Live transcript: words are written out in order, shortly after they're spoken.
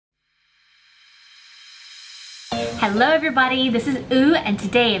Hello everybody, this is Oo, and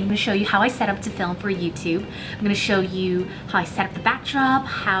today I'm going to show you how I set up to film for YouTube. I'm going to show you how I set up the backdrop,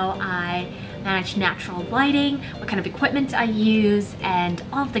 how I manage natural lighting, what kind of equipment I use, and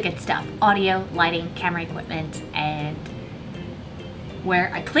all of the good stuff. Audio, lighting, camera equipment, and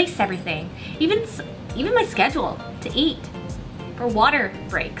where I place everything. Even my schedule to eat, for water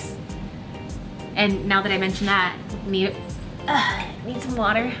breaks. And now that I mentioned that, need some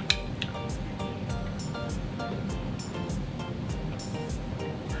water.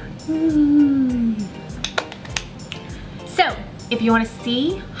 So, if you want to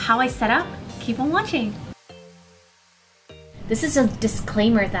see how I set up, keep on watching. This is a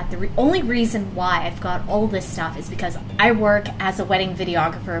disclaimer that the only reason why I've got all this stuff is because I work as a wedding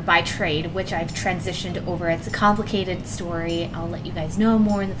videographer by trade, which I've transitioned over. It's a complicated story. I'll let you guys know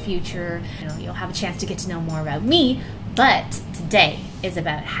more in the future. You'll have a chance to get to know more about me, but today is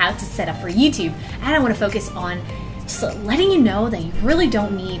about how to set up for YouTube, and I want to focus on just letting you know that you really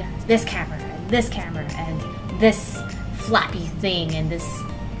don't need this camera and this flappy thing and this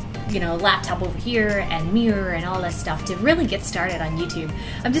laptop over here and mirror and all that stuff to really get started on YouTube.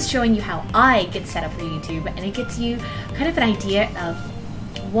 I'm just showing you how I get set up for YouTube, and it gets you kind of an idea of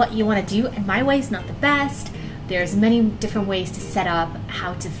what you want to do, and my way is not the best. There's many different ways to set up,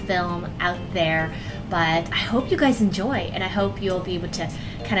 how to film out there, but I hope you guys enjoy, and I hope you'll be able to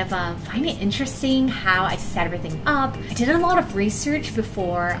kind of find it interesting how I set everything up. I did a lot of research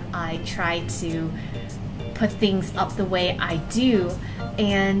before I tried to put things up the way I do,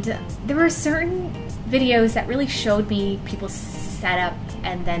 and there were certain videos that really showed me people's setup,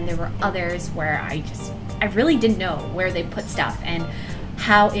 and then there were others where I really didn't know where they put stuff and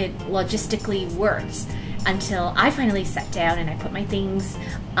how it logistically works, until I finally sat down and I put my things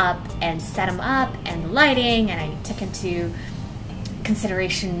up and set them up, and the lighting, and I took into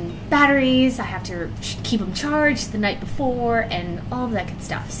consideration batteries. I have to keep them charged the night before and all of that good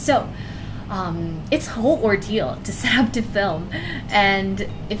stuff. So it's a whole ordeal to set up to film, and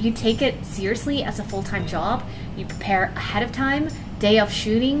if you take it seriously as a full-time job, you prepare ahead of time. Day of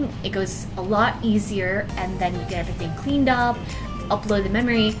shooting, it goes a lot easier, and then you get everything cleaned up, upload the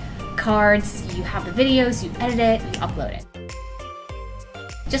memory cards, you have the videos, you edit it, you upload it.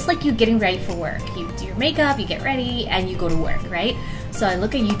 Just like you getting ready for work. You do your makeup, you get ready, and you go to work, right? So I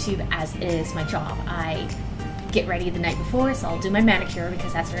look at YouTube as it is my job. I get ready the night before, so I'll do my manicure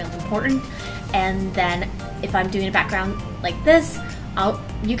because that's really important. And then if I'm doing a background like this,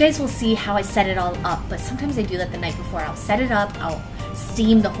 you guys will see how I set it all up, but sometimes I do that the night before. I'll set it up, I'll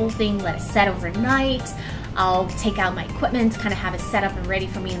steam the whole thing, let it set overnight. I'll take out my equipment, kind of have it set up and ready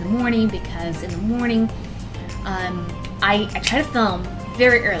for me in the morning, because in the morning I try to film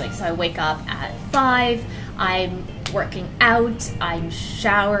very early. So I wake up at 5, I'm working out, I'm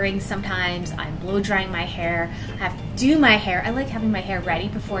showering sometimes, I'm blow drying my hair, I have to do my hair. I like having my hair ready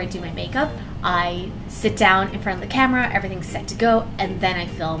before I do my makeup. I sit down in front of the camera, everything's set to go, and then I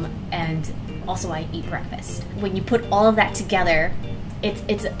film, and also I eat breakfast. When you put all of that together,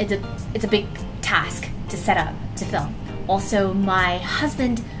 it's a big task to set up to film. Also, my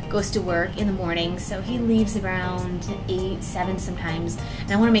husband goes to work in the morning, so he leaves around 8, 7 sometimes,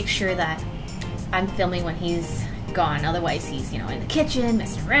 and I want to make sure that I'm filming when he's gone. Otherwise, he's in the kitchen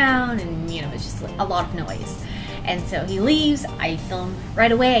messing around, and it's just a lot of noise. And so he leaves, I film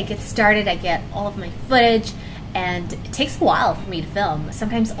right away, I get started, I get all of my footage, and it takes a while for me to film,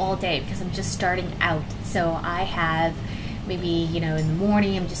 sometimes all day, because I'm just starting out. So I have maybe, in the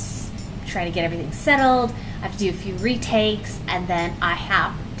morning, I'm just trying to get everything settled, I have to do a few retakes, and then I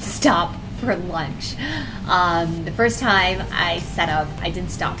have to stop for lunch. The first time I set up, I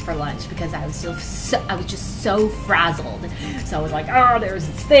didn't stop for lunch because I was just so frazzled. So I was like, oh, there's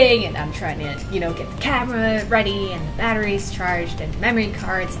this thing, and I'm trying to, get the camera ready, and the batteries charged, and memory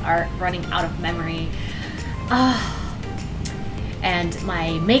cards are running out of memory. And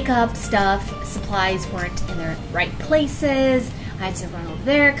my makeup stuff, supplies weren't in the right places. I had to run over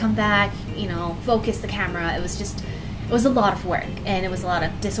there, come back, focus the camera. It was a lot of work, and it was a lot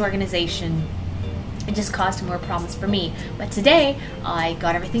of disorganization. It just caused more problems for me. But today, I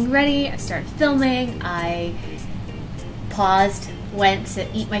got everything ready, I started filming, I paused, went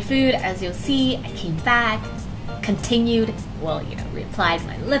to eat my food, as you'll see, I came back, continued, reapplied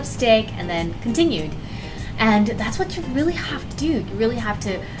my lipstick, and then continued. And that's what you really have to do. You really have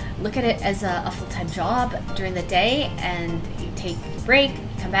to look at it as a full-time job during the day, and you take a break, you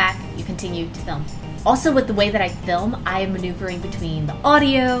come back, you continue to film. Also, with the way that I film, I am maneuvering between the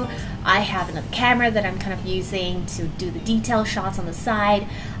audio. I have another camera that I'm kind of using to do the detail shots on the side.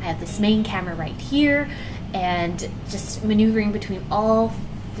 I have this main camera right here, and just maneuvering between all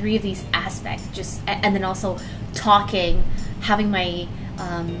three of these aspects, just, and then also talking, having my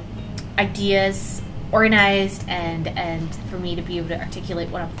ideas organized, and for me to be able to articulate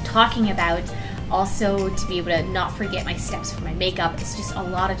what I'm talking about, also to be able to not forget my steps for my makeup. It's just a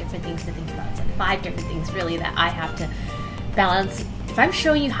lot of different things to think about. It's like 5 different things really that I have to balance. If I'm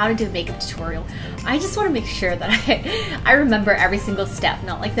showing you how to do a makeup tutorial, I just want to make sure that I remember every single step,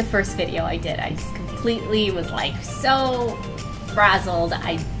 not like the first video I did. I just completely was like so frazzled.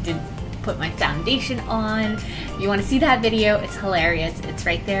 I didn't put my foundation on. If you want to see that video, it's hilarious. It's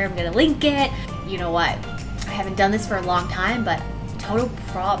right there. I'm gonna link it. You know what? I haven't done this for a long time, but total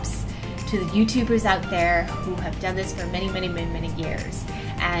props to the YouTubers out there who have done this for many, many, many, many years,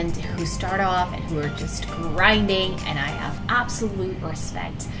 and who start off and who are just grinding, and I have absolute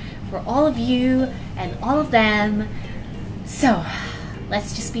respect for all of you and all of them. So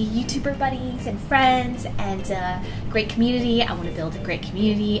let's just be YouTuber buddies and friends and a great community. I want to build a great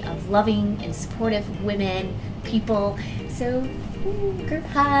community of loving and supportive women, people. So, group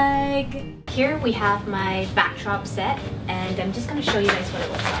hug. Here we have my backdrop set, and I'm just going to show you guys what it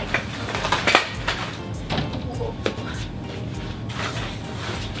looks like.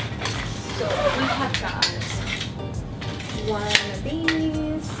 So we have got one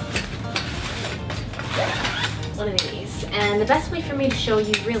of these, and the best way for me to show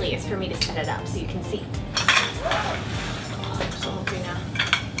you really is for me to set it up so you can see. Oh, I'm so hungry now.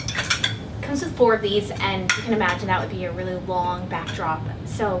 It comes with 4 of these, and you can imagine that would be a really long backdrop.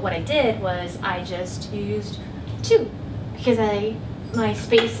 So what I did was I just used 2 because my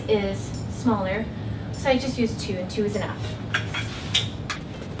space is smaller, so I just used 2, and 2 is enough.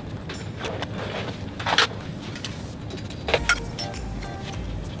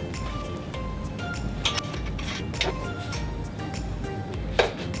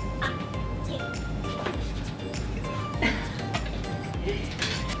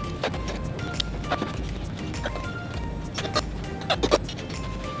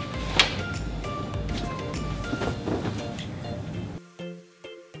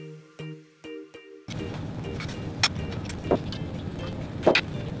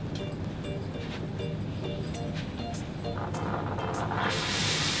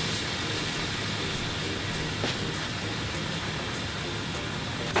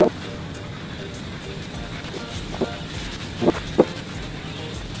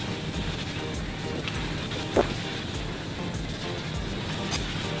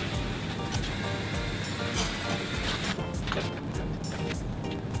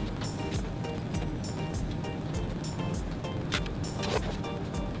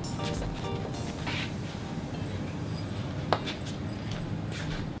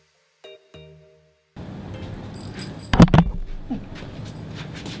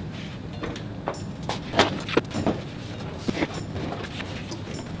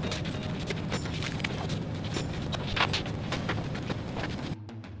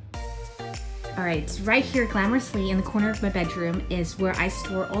 Alright, right here glamorously in the corner of my bedroom is where I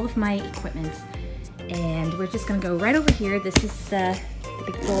store all of my equipment. And we're just gonna go right over here. This is the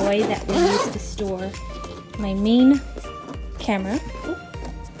big boy that we use to store my main camera.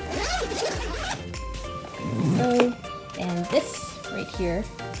 So, and this right here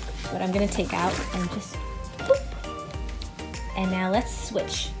is what I'm gonna take out and just boop. And now let's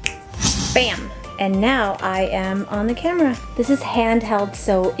switch. Bam! And now I am on the camera. This is handheld,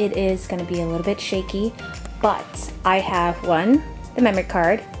 so it is gonna be a little bit shaky, but I have 1, the memory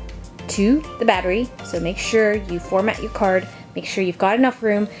card, 2, the battery, so make sure you format your card, make sure you've got enough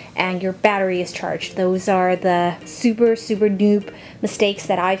room, and your battery is charged. Those are the super noob mistakes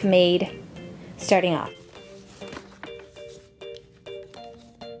that I've made starting off.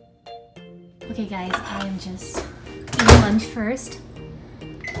 Okay guys, I am just eating lunch first.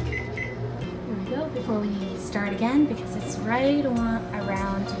 Before we start again, because it's right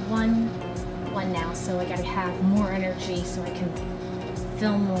around 1 now, so I gotta have more energy so I can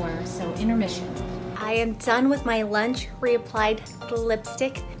film more. So intermission. I am done with my lunch, reapplied the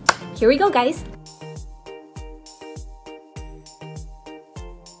lipstick. Here we go, guys.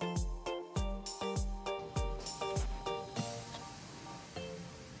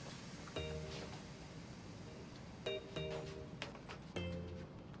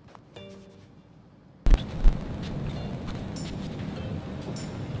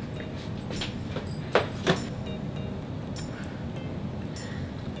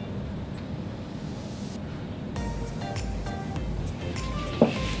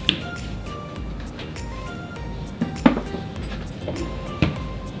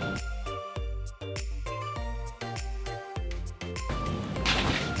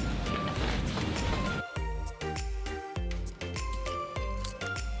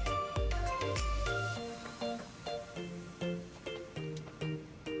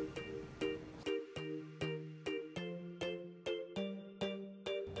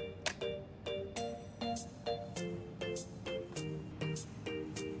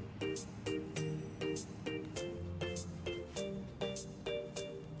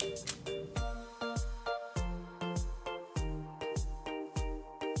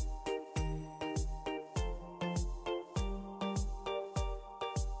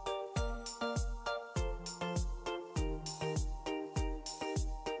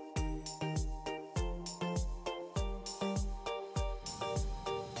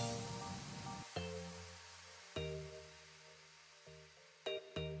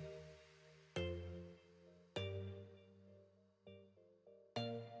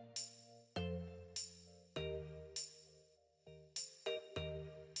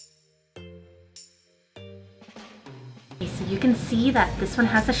 So you can see that this one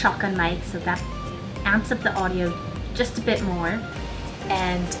has a shotgun mic, so that amps up the audio just a bit more.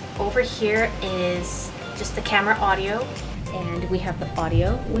 And over here is just the camera audio, and we have the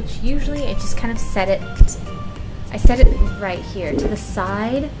audio, which usually I just kind of set it right here to the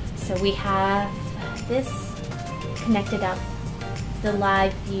side. So we have this connected up the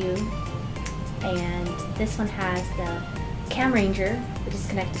live view, and this one has the cam ranger, which is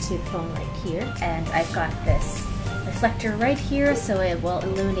connected to the phone right here. And I've got this reflector right here, so it will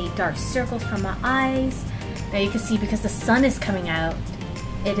illuminate dark circles from my eyes. Now you can see, because the sun is coming out,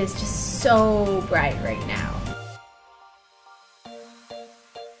 it is just so bright right now.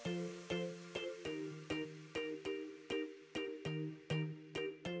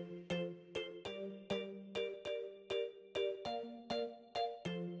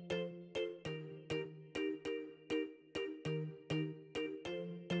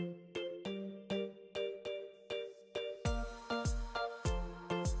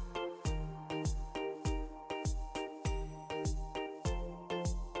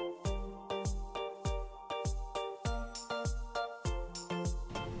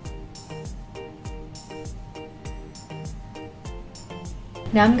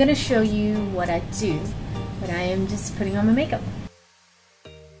 Now I'm going to show you what I do when I am just putting on my makeup.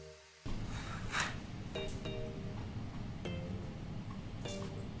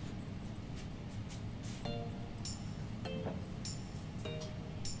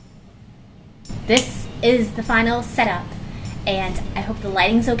 This is the final setup, and I hope the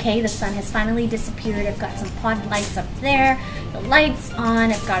lighting's okay. The sun has finally disappeared. I've got some pod lights up there, the light's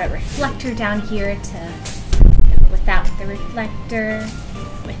on. I've got a reflector down here to, without the reflector,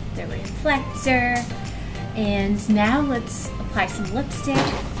 with the reflector. And now let's apply some lipstick.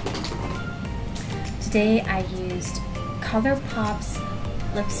 Today I used ColourPop's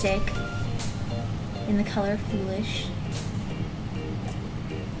lipstick in the color Foolish.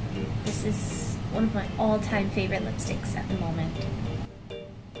 This is one of my all-time favorite lipsticks at the moment.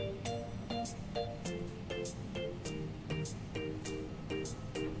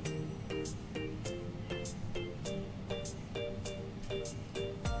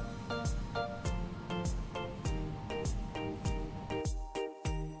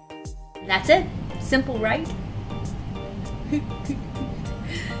 That's it. Simple, right?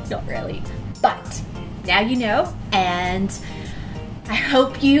 Not really. But now you know, and I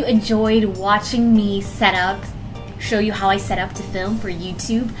hope you enjoyed watching me set up, show you how I set up to film for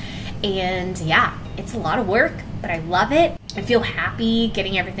YouTube. And yeah, it's a lot of work, but I love it. I feel happy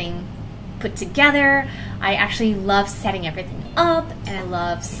getting everything put together. I actually love setting everything up, and I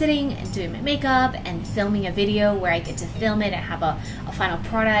love sitting and doing my makeup and filming a video where I get to film it and have a final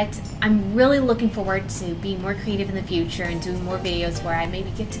product. I'm really looking forward to being more creative in the future and doing more videos where I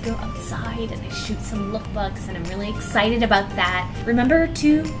maybe get to go outside and I shoot some lookbooks, and I'm really excited about that. Remember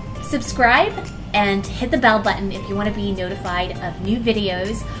to subscribe and hit the bell button if you want to be notified of new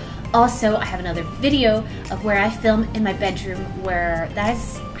videos. Also, I have another video of where I film in my bedroom, where that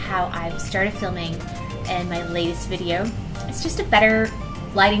is how I've started filming in my latest video. It's just a better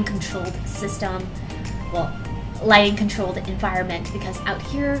lighting controlled system, well, lighting controlled environment, because out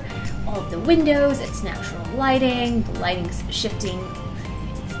here, all of the windows, it's natural lighting, the lighting's shifting,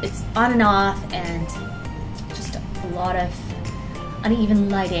 it's on and off, and just a lot of uneven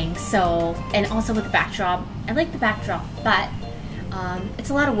lighting. So, and also with the backdrop, I like the backdrop, but it's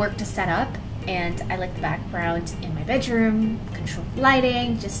a lot of work to set up, and I like the background in my bedroom, controlled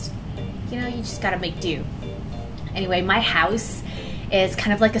lighting, just, you know, you just gotta make do. Anyway, my house is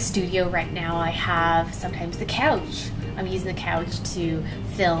kind of like a studio right now. I have sometimes the couch. I'm using the couch to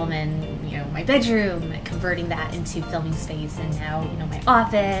film, and, you know, my bedroom, converting that into filming space, and now, you know, my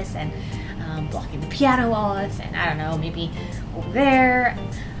office, and blocking the piano off, and I don't know, maybe over there.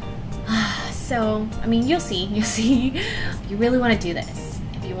 So, I mean, you'll see. If you really want to do this,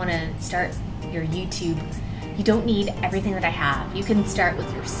 if you want to start your YouTube, you don't need everything that I have. You can start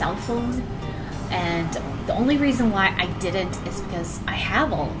with your cell phone, and the only reason why I didn't is because I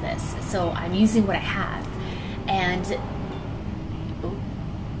have all of this, so I'm using what I have. And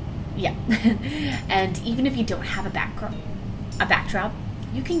yeah, and even if you don't have a backdrop,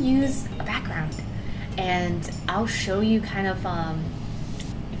 you can use a background, and I'll show you kind of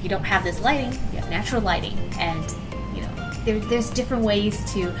if you don't have this lighting, you have natural lighting, and you know, there's different ways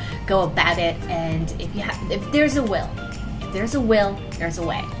to go about it. And if there's a will, there's a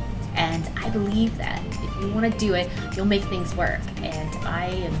way. And I believe that if you want to do it, you'll make things work. And I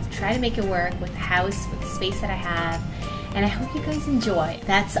am trying to make it work with the house, with the space that I have. And I hope you guys enjoy.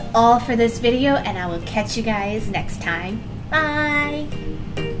 That's all for this video, and I will catch you guys next time. Bye!